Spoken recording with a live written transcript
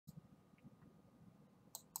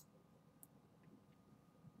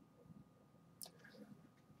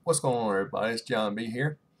What's going on, everybody? It's John B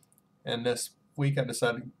here, and this week I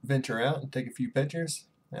decided to venture out and take a few pictures,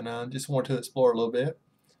 and I just wanted to explore a little bit.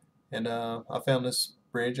 And I found this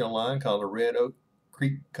bridge online called the Red Oak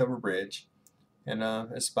Creek Cover Bridge, and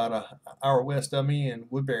it's about an hour west of me in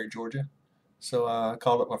Woodbury, Georgia. So I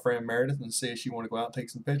called up my friend Meredith and see if she wanted to go out and take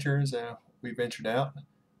some pictures, and we ventured out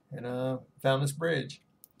and found this bridge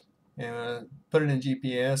and put it in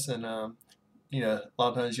GPS, and a lot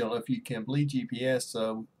of times you don't know if you can believe GPS,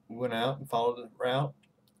 so we went out and followed the route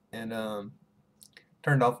and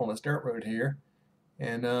turned off on this dirt road here,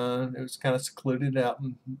 and it was kind of secluded out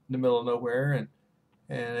in the middle of nowhere, and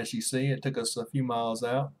as you see, it took us a few miles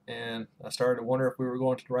out, and I started to wonder if we were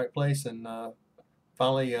going to the right place, and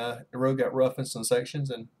finally the road got rough in some sections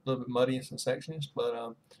and a little bit muddy in some sections,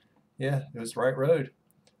 but yeah, it was the right road.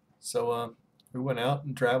 So we went out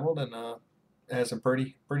and traveled, and had some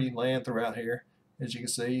pretty land throughout here, as you can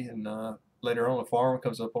see, and later on the farm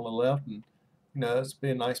comes up on the left, and it's be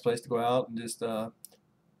a nice place to go out and just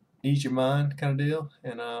ease your mind kind of deal.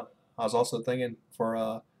 And I was also thinking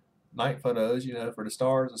for night photos, for the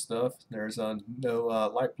stars and stuff. There's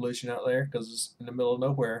no light pollution out there because it's in the middle of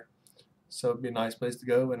nowhere, so it'd be a nice place to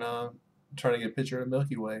go and try to get a picture of the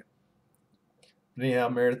Milky Way. But anyhow,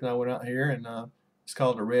 Meredith and I went out here, and it's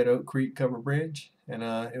called the Red Oak Creek Cover Bridge, and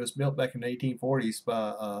it was built back in the 1840s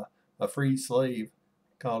by a freed slave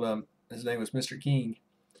called his name was Mr. King,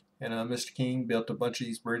 and Mr. King built a bunch of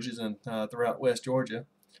these bridges throughout West Georgia,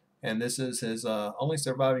 and this is his only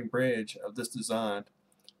surviving bridge of this design.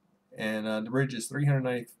 And the bridge is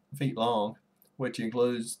 390 feet long, which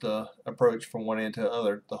includes the approach from one end to the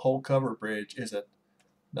other. The whole cover bridge isn't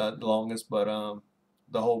the longest, but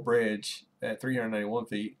the whole bridge at 391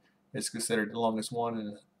 feet is considered the longest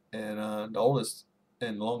one and the oldest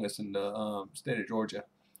and longest in the state of Georgia.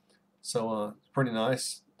 So it's pretty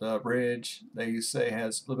nice. The bridge, they say,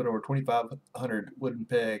 has a little bit over 2,500 wooden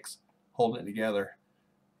pegs holding it together.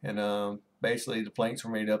 And basically the planks were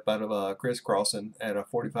made up out of crisscrossing at a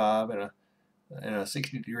 45 and a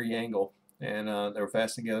 60-degree angle. And they were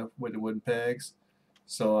fastened together with the wooden pegs.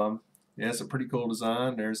 So yeah, it's a pretty cool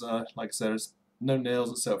design. There's like I said, there's no nails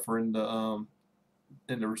except for in the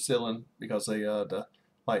ceiling, because they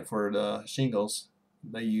like for the shingles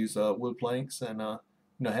they use wood planks, and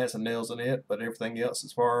has some nails in it, but everything else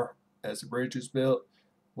as far as the bridge was built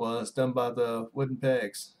was done by the wooden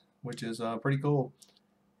pegs, which is pretty cool.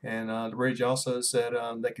 And the bridge also said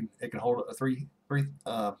it can hold a three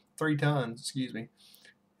tons, excuse me,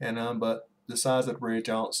 and but the size of the bridge,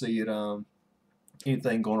 I don't see it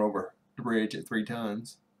anything going over the bridge at 3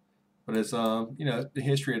 tons. But it's the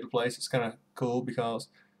history of the place is kind of cool, because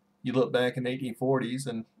you look back in the 1840s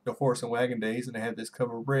and the horse and wagon days, and they had this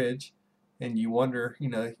covered bridge, and you wonder,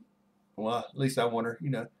 well, at least I wonder,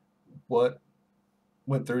 what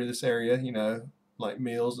went through this area, like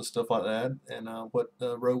mills and stuff like that, and what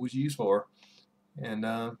the road was used for. And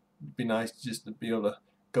it'd be nice just to be able to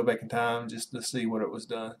go back in time just to see what it was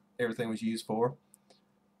done, everything was used for.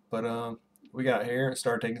 But we got here and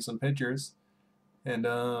started taking some pictures, and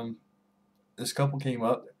this couple came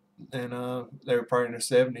up, and they were probably in their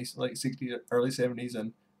 70s, late 60s, early 70s,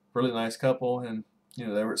 and really nice couple. And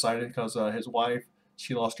they were excited because his wife,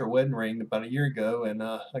 she lost her wedding ring about a year ago, and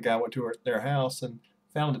a guy went to their house and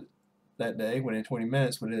found it that day within 20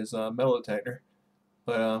 minutes with his metal detector.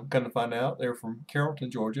 But come to find out, they're from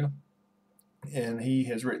Carrollton, Georgia, and he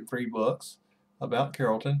has written 3 books about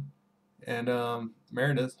Carrollton. And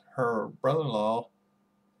Meredith, her brother-in-law,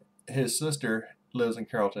 his sister lives in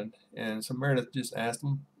Carrollton, and so Meredith just asked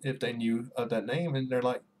them if they knew of that name, and they're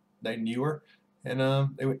like, they knew her, and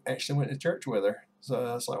they actually went to church with her.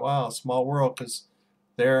 So it's like, wow, small world, because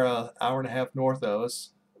they're an hour and a half north of us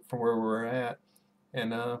from where we were at,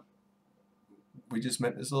 and we just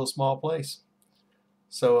met this little small place.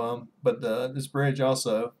 So, but this bridge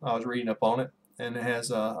also, I was reading up on it, and it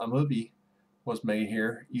has a movie was made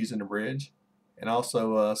here using the bridge, and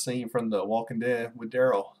also a scene from The Walking Dead with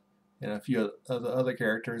Daryl, and a few of the other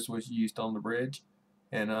characters was used on the bridge.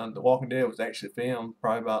 And The Walking Dead was actually filmed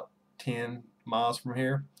probably about 10 miles from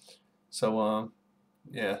here. So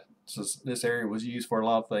yeah, so this area was used for a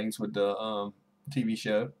lot of things with the TV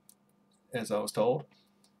show, as I was told.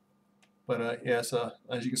 But yeah, so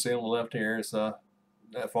as you can see on the left here, it's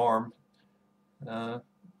that farm. Uh,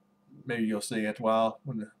 Maybe you'll see it a while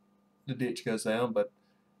when the ditch goes down, but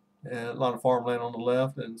a lot of farmland on the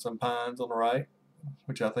left and some pines on the right,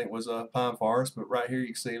 which I think was a pine forest. But right here you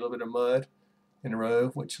can see a little bit of mud in the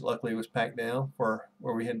road, which luckily was packed down for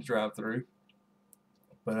where we had to drive through.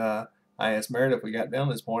 But I asked Meredith if we got down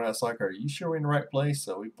this point. I was like, "Are you sure we're in the right place?"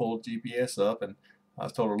 So we pulled GPS up, and I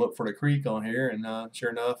was told to look for the creek on here, and sure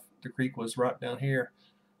enough, the creek was right down here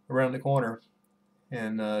around the corner.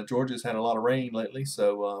 And Georgia's had a lot of rain lately,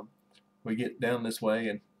 so we get down this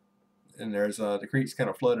way, and there's the creek's kind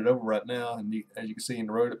of flooded over right now, and as you can see in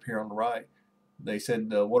the road up here on the right, they said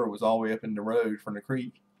the water was all the way up in the road from the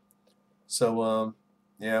creek. So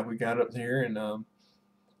yeah, we got up here and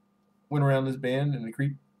went around this bend, and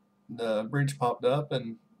the bridge popped up,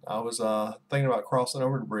 and I was thinking about crossing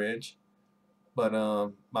over the bridge, but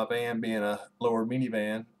my van being a lower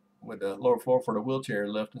minivan with a lower floor for the wheelchair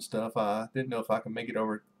lift and stuff, I didn't know if I could make it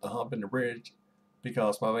over the hump in the bridge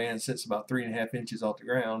because my van sits about 3.5 inches off the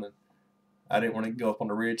ground, and I didn't want to go up on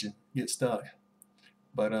the ridge and get stuck.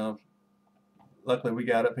 But luckily we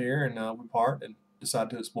got up here and we parked and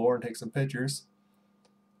decided to explore and take some pictures.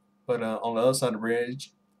 But on the other side of the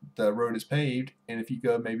bridge, the road is paved, and if you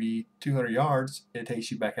go maybe 200 yards, it takes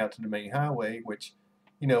you back out to the main highway, which,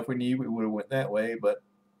 you know, if we knew, we would have went that way. But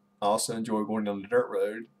I also enjoy going down the dirt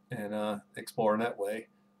road and exploring that way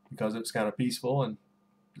because it's kind of peaceful and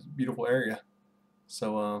it's a beautiful area.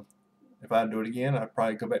 So if I do it again, I'd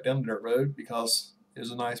probably go back down the dirt road because it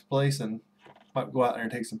was a nice place, and might go out there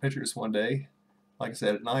and take some pictures one day, like I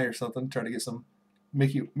said, at night or something, try to get some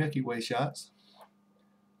Milky Way shots.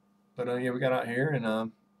 But yeah, we got out here, and as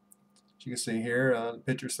you can see here, the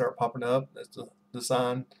pictures start popping up. That's the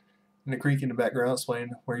sign and the creek in the background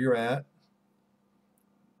explaining where you're at.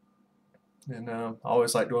 And I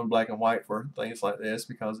always like doing black and white for things like this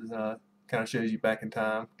because it kind of shows you back in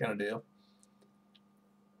time kind of deal.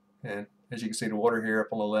 And as you can see, the water here up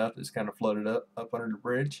on the left is kind of flooded up under the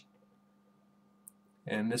bridge.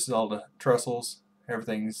 And this is all the trestles.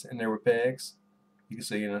 Everything's in there with pegs. You can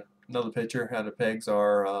see in another picture how the pegs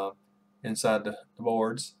are inside the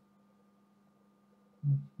boards.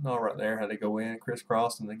 All right there, how they go in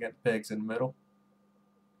crisscross, and they got the pegs in the middle.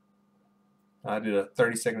 I did a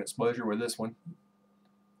 30-second exposure with this one,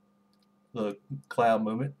 the cloud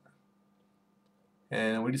movement.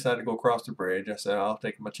 And we decided to go across the bridge. I said I'll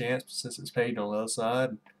take my chance since it's paved on the other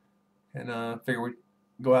side, and figure we'd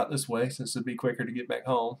go out this way since it'd be quicker to get back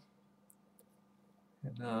home.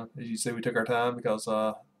 And as you see, we took our time because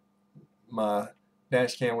my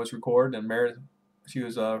dash cam was recording, and Meredith, she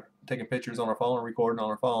was taking pictures on her phone and recording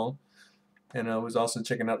on her phone, and was also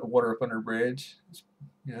checking out the water up under the bridge. It's,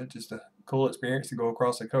 you know, just a cool experience to go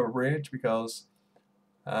across a covered bridge because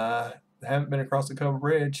I haven't been across the covered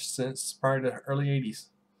bridge since probably the early 80s.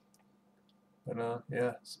 But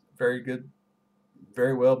yeah, it's very good,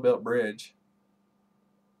 very well built bridge.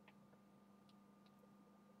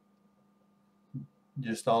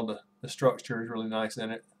 Just all the structure is really nice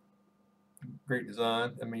in it. Great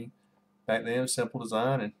design. I mean, back then, simple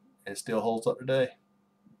design, and it still holds up today.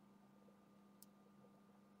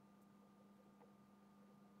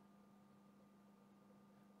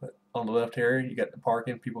 But on the left here, you got the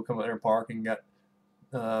parking. People come out there and park, and got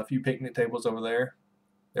a few picnic tables over there.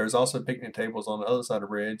 There's also picnic tables on the other side of the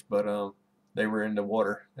bridge, but they were in the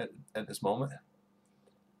water at this moment.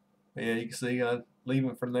 But yeah, you can see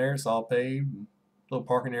leaving from there, it's all paved, and little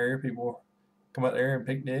parking area. People come out there and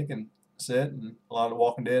picnic and sit, and a lot of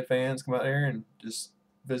Walking Dead fans come out there and just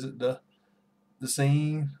visit the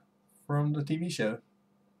scene from the TV show.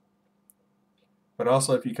 But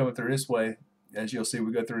also, if you're coming through this way, as you'll see,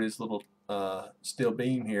 we go through this little steel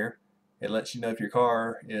beam here. It lets you know if your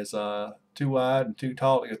car is too wide and too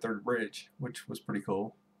tall to go through the bridge, which was pretty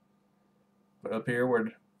cool. But up here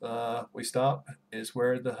where we stop is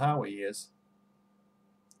where the highway is.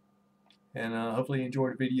 And hopefully you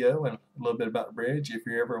enjoyed the video and a little bit about the bridge. If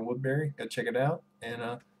you're ever in Woodbury, go check it out.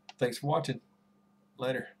 And thanks for watching.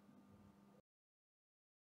 Later.